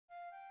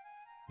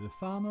The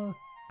Farmer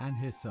and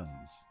His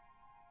Sons.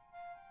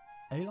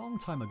 A long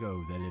time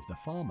ago there lived a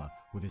farmer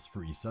with his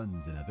 3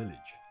 sons in a village.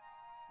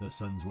 The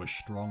sons were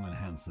strong and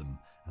handsome,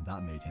 and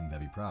that made him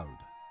very proud.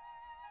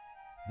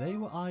 They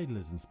were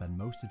idlers and spent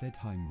most of their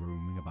time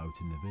roaming about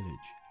in the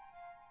village.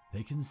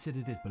 They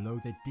considered it below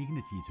their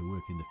dignity to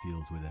work in the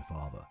fields with their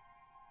father.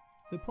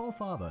 The poor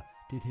father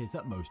did his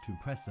utmost to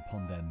impress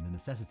upon them the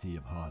necessity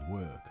of hard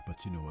work, but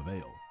to no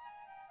avail.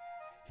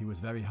 He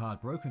was very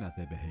heartbroken at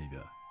their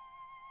behaviour.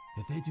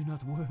 If they do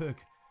not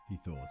work, he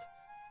thought.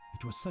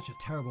 It was such a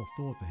terrible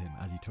thought for him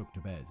as he took to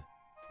bed.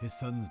 His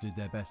sons did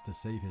their best to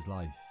save his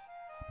life,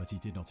 but he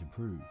did not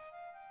improve.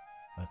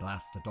 At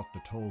last the doctor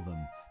told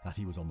them that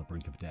he was on the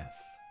brink of death.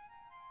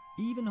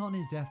 Even on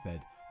his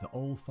deathbed, the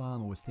old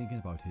farmer was thinking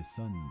about his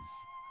sons.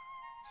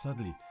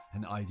 Suddenly,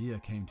 an idea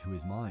came to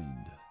his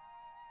mind.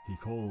 He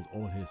called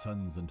all his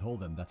sons and told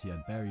them that he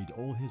had buried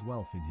all his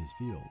wealth in his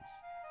fields,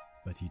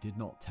 but he did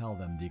not tell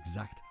them the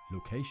exact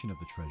location of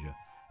the treasure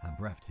and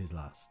breathed his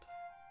last.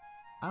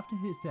 After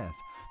his death,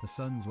 the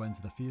sons went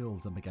to the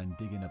fields and began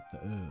digging up the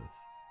earth.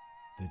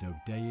 They dug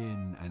day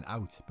in and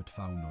out but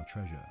found no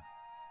treasure.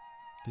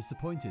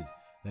 Disappointed,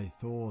 they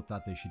thought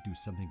that they should do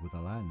something with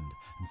the land,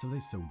 and so they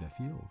sowed their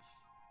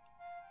fields.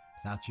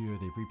 That year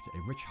they reaped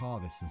a rich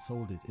harvest and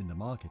sold it in the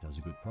market at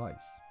a good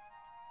price.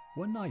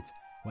 One night,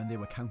 when they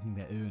were counting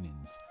their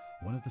earnings,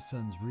 one of the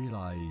sons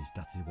realised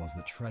that it was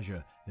the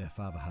treasure their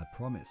father had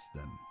promised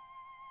them.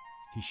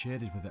 He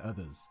shared it with the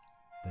others.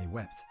 They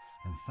wept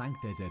and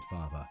thanked their dead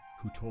father,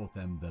 who taught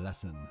them the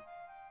lesson: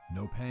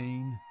 no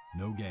pain,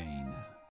 no gain.